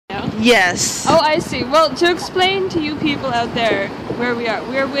Yes. Oh, I see. Well, to explain to you people out there where we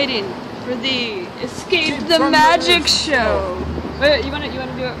are waiting for the Escape the Magic show. Wait, you wanna do it?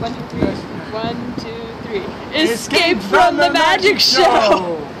 1, 2, 3. 1, 2, 3. Escape from the magic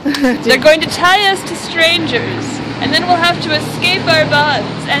show. They're going to tie us to strangers, and then we'll have to escape our bonds,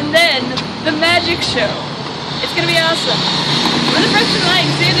 and then the magic show. It's gonna be awesome. We're the first in line.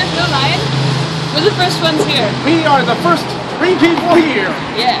 See, there's no line. We're the first ones here. We are the first 3 people here.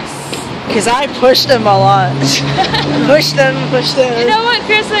 Yes. Because I pushed them a lot. Push them. You know what,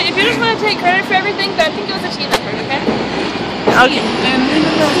 Chris? If you just want to take credit for everything, but I think it was a team effort, okay? Okay.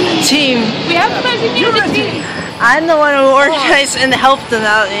 Team. We have to let you need a team. I'm the one who organized and helped them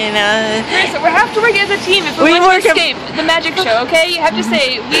out, you know. Chris, we have to work as a team if we want to escape the magic show, okay? You have to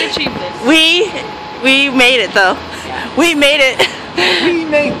say, we achieved this. We made it, though. We made it. We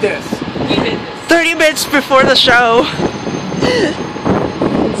made this. 30 minutes before the show.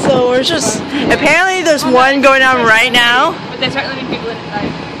 So we're just, apparently there's one going on right now. But they start letting people in at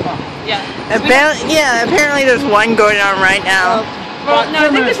night. Yeah. Apparently there's one going on right now. Well, no, I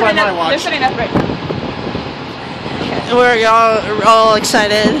think they're setting up right now. We're all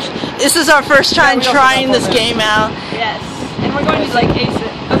excited. This is our first time trying this game out. Yes. And we're going to like ace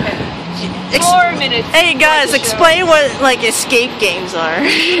it. Okay. 4 minutes. Hey guys, explain what like escape games are.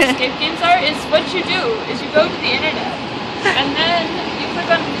 Escape games is what you do is you go to the internet and then you click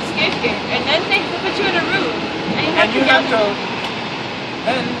on the escape game and then they put you in a room and you have to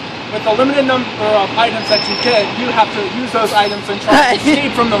then with the limited number of items that you get, you have to use those items and try to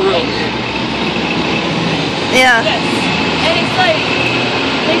escape from the room. Yeah. Yes. And it's like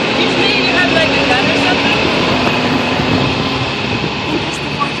usually you have like a gun or something.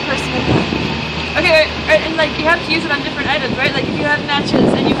 Okay, and like you have to use it on different items, right? Like if you have matches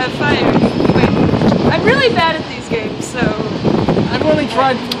and you have fire. Wait, I'm really bad at these games, so I've only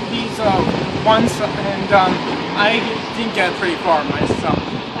tried these once, and I didn't get pretty far myself.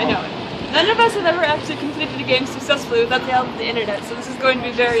 I know it. None of us have ever actually completed a game successfully without the help of the internet, so this is going to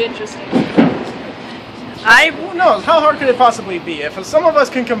be very interesting. Who knows? How hard could it possibly be? If some of us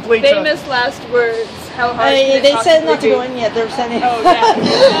can complete famous last words, how hard they said not to go in yet, they're sending. Oh, yeah.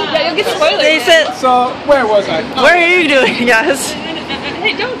 Yeah, you'll get spoilers. They said. So, where was I? Where are you doing, guys?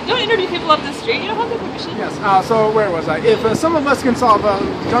 Hey, don't interview people off the street. You don't have the permission. Yes, so where was I? If some of us can solve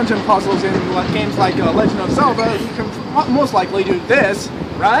dungeon puzzles in games like Legend of Zelda, you can most likely do this,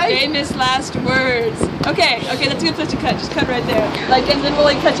 right? Famous last words. Okay, that's a good place to cut. Just cut right there. Like, and then we'll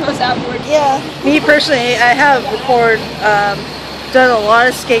like cut to us afterwards. Yeah. Me personally, I have done a lot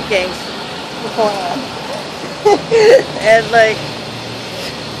of escape games before. And like,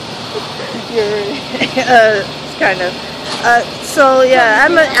 kind of. So yeah,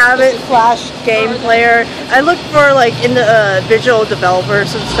 I'm an avid Flash game player. I look for like individual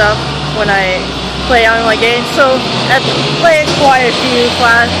developers and stuff when I play online games. So I've played quite a few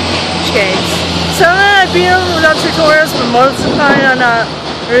Flash games. Some of them I beat them without tutorials, but most of the time I'm not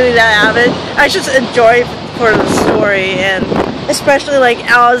really that avid. I just enjoy for the story, and especially like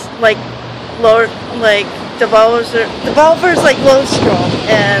developers like Lodestrome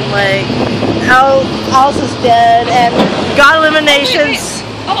and like Alice is Dead and Godliminations.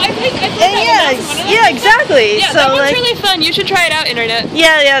 Oh, I think yeah, exactly. Yeah, so that one's really fun. You should try it out, internet.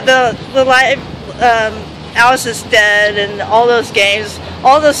 Yeah, the live Alice is Dead and all those games,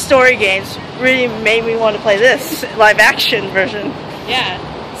 all those story games really made me want to play this live action version. Yeah.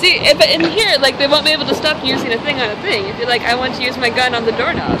 See, but in here, like, they won't be able to stop using a thing on a thing. If you're like, I want to use my gun on the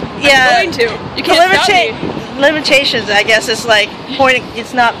doorknob, I'm going to. You can't stop me. Limitations, I guess, is like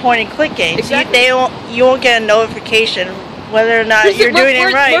it's not point and click games. Exactly. You won't get a notification whether or not you're doing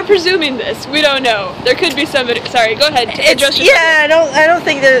it right. We're presuming this. We don't know. There could be somebody. Sorry, go ahead. Yeah, I don't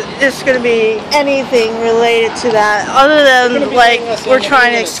think that it's going to be anything related to that, other than like we're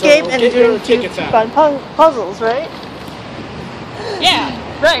trying to escape and doing fun puzzles, right? Yeah.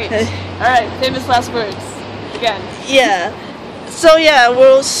 Right. Alright, famous last words. Again. Yeah. So yeah,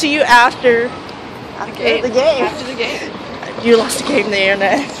 we'll see you after the game. After the game. You lost the game on the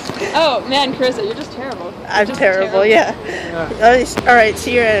internet. Oh man, Carissa, you're just terrible. I'm just terrible, yeah. Alright,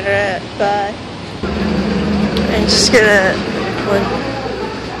 see you on the internet. Bye. I'm just gonna...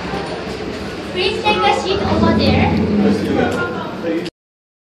 Please take a seat over there.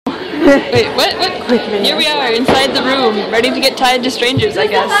 Wait, what? Here we are, inside the room, ready to get tied to strangers, I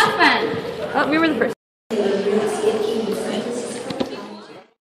guess. Oh, we were the first.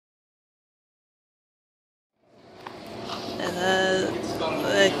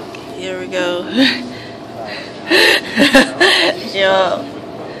 Here we go. Yeah.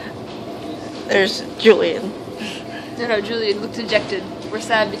 There's Julian. No, Julian looks dejected. We're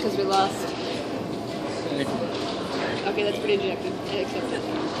sad because we lost. Okay, that's pretty dejected. I accept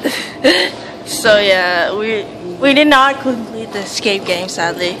it. So yeah, we did not complete the escape game,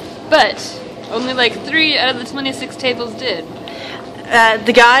 sadly. But only like 3 out of the 26 tables did.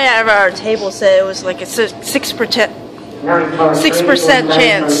 The guy at our table said it was like a 6%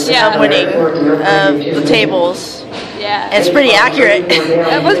 chance of winning the tables. Yeah. And it's pretty accurate.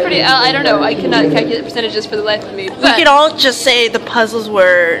 It was pretty. I don't know. I cannot calculate percentages for the life of me. We could all just say the puzzles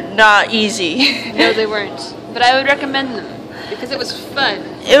were not easy. No, they weren't. But I would recommend them because it was fun.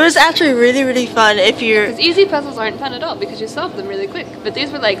 It was actually really, really fun if you're... Because easy puzzles aren't fun at all because you solve them really quick. But these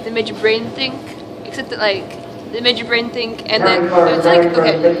were like, they made your brain think, except that like, they made your brain think and then it's like,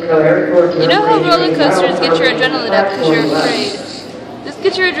 okay, you know how roller coasters get your adrenaline up because you're afraid? This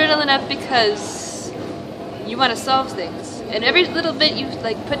gets your adrenaline up because you want to solve things. And every little bit you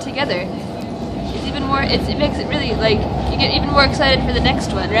like put together is even more, it makes it really like, you get even more excited for the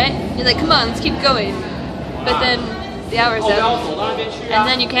next one, right? You're like, come on, let's keep going. But then the hour's up, and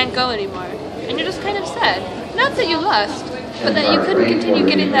then you can't go anymore. And you're just kind of sad. Not that you lost, but that you couldn't continue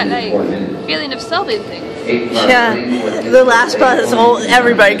getting that like feeling of solving things. Yeah, the last puzzle,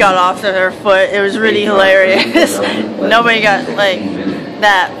 everybody got off their foot. It was really hilarious. Nobody got like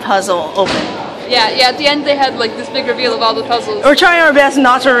that puzzle open. Yeah, at the end they had like this big reveal of all the puzzles. We're trying our best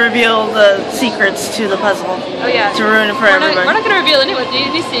not to reveal the secrets to the puzzle. Oh yeah. To ruin it for everybody. We're not going to reveal any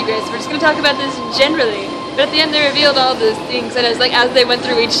secrets. We're just going to talk about this generally. But at the end they revealed all those things, and it's like as they went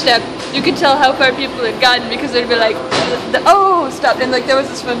through each step, you could tell how far people had gotten because they'd be like, oh, stop, and like there was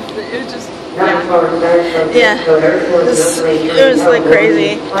this fun. It was just. Yeah, it was like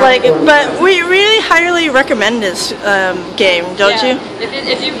crazy. Like, but we really highly recommend this game, don't you? If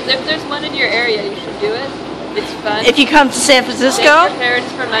there's one in your area, you should do it. It's fun. If you come to San Francisco, take your parents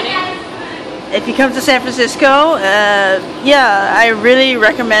for money. If you come to San Francisco, yeah, I really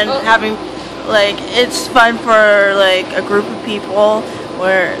recommend having. Like, it's fun for like a group of people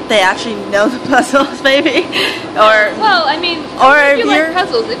where they actually know the puzzles, maybe. Or well, I mean, or if you like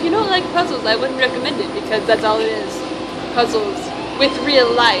puzzles. If you don't like puzzles, I wouldn't recommend it because that's all it is. Puzzles with real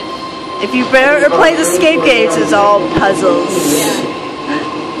life. If you better play the escape games, it's all puzzles.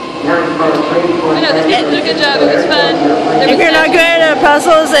 I know, the people did a good job. It was fun. If you're not good at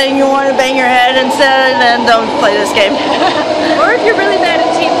puzzles and you want to bang your head instead, then don't play this game. Or if you're really bad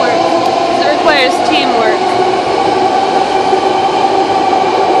at teamwork. It requires teamwork.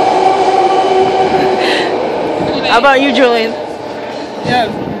 How about you, Julian? Yeah,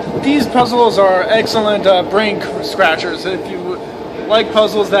 these puzzles are excellent brain scratchers. If you like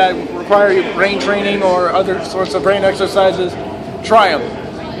puzzles that require your brain training or other sorts of brain exercises, try them.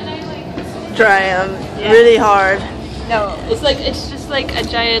 Try them. Really hard. No, it's just like a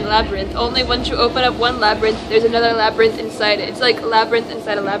giant labyrinth. Only once you open up one labyrinth, there's another labyrinth inside it. It's like a labyrinth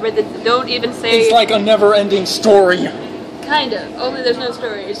inside a labyrinth. Don't even say... It's like a never-ending story. Kind of. Only there's no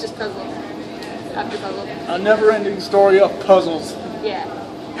story. It's just puzzle. After puzzle. A never-ending story of puzzles. Yeah.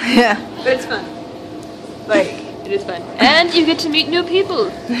 Yeah. But it's fun. Like, it is fun. And you get to meet new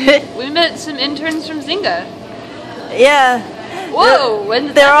people. We met some interns from Zynga. Yeah. Whoa!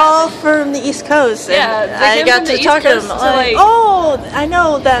 They're all from the East Coast. Yeah, and I got to talk to them. Like, oh, I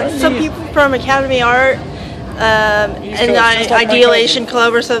know that some people from Academy Art and Ideation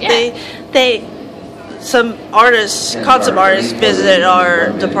Club or something. Yeah. Some artists, concept artists, visited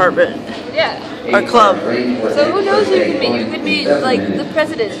our department. Yeah. Our club. So who knows who you could meet? You could meet like the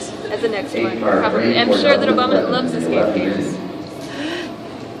president as the next one, probably. I'm sure that Obama loves escape games.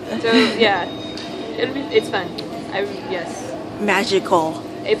 So yeah, it's fun. Yes. Magical.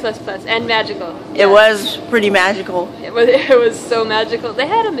 A++ and magical. It was pretty magical. It was so magical. They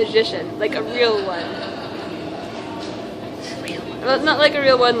had a magician, like a real one. Well, not like a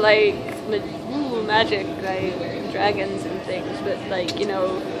real one, like magic, like dragons and things, but like, you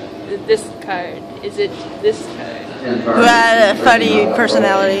know, this card. Is it this card? Who had a funny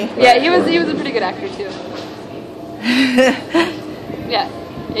personality. Yeah, he was a pretty good actor too. Yeah.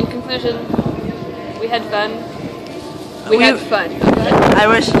 In conclusion, we had fun. We had fun. I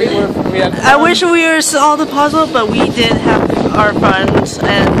wish we were solved the puzzle, but we did have our funs,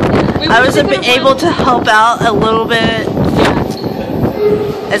 and I was able to help out a little bit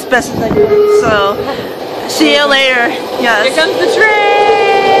as best as I could. So, see you later. Yes. Here comes the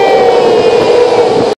train!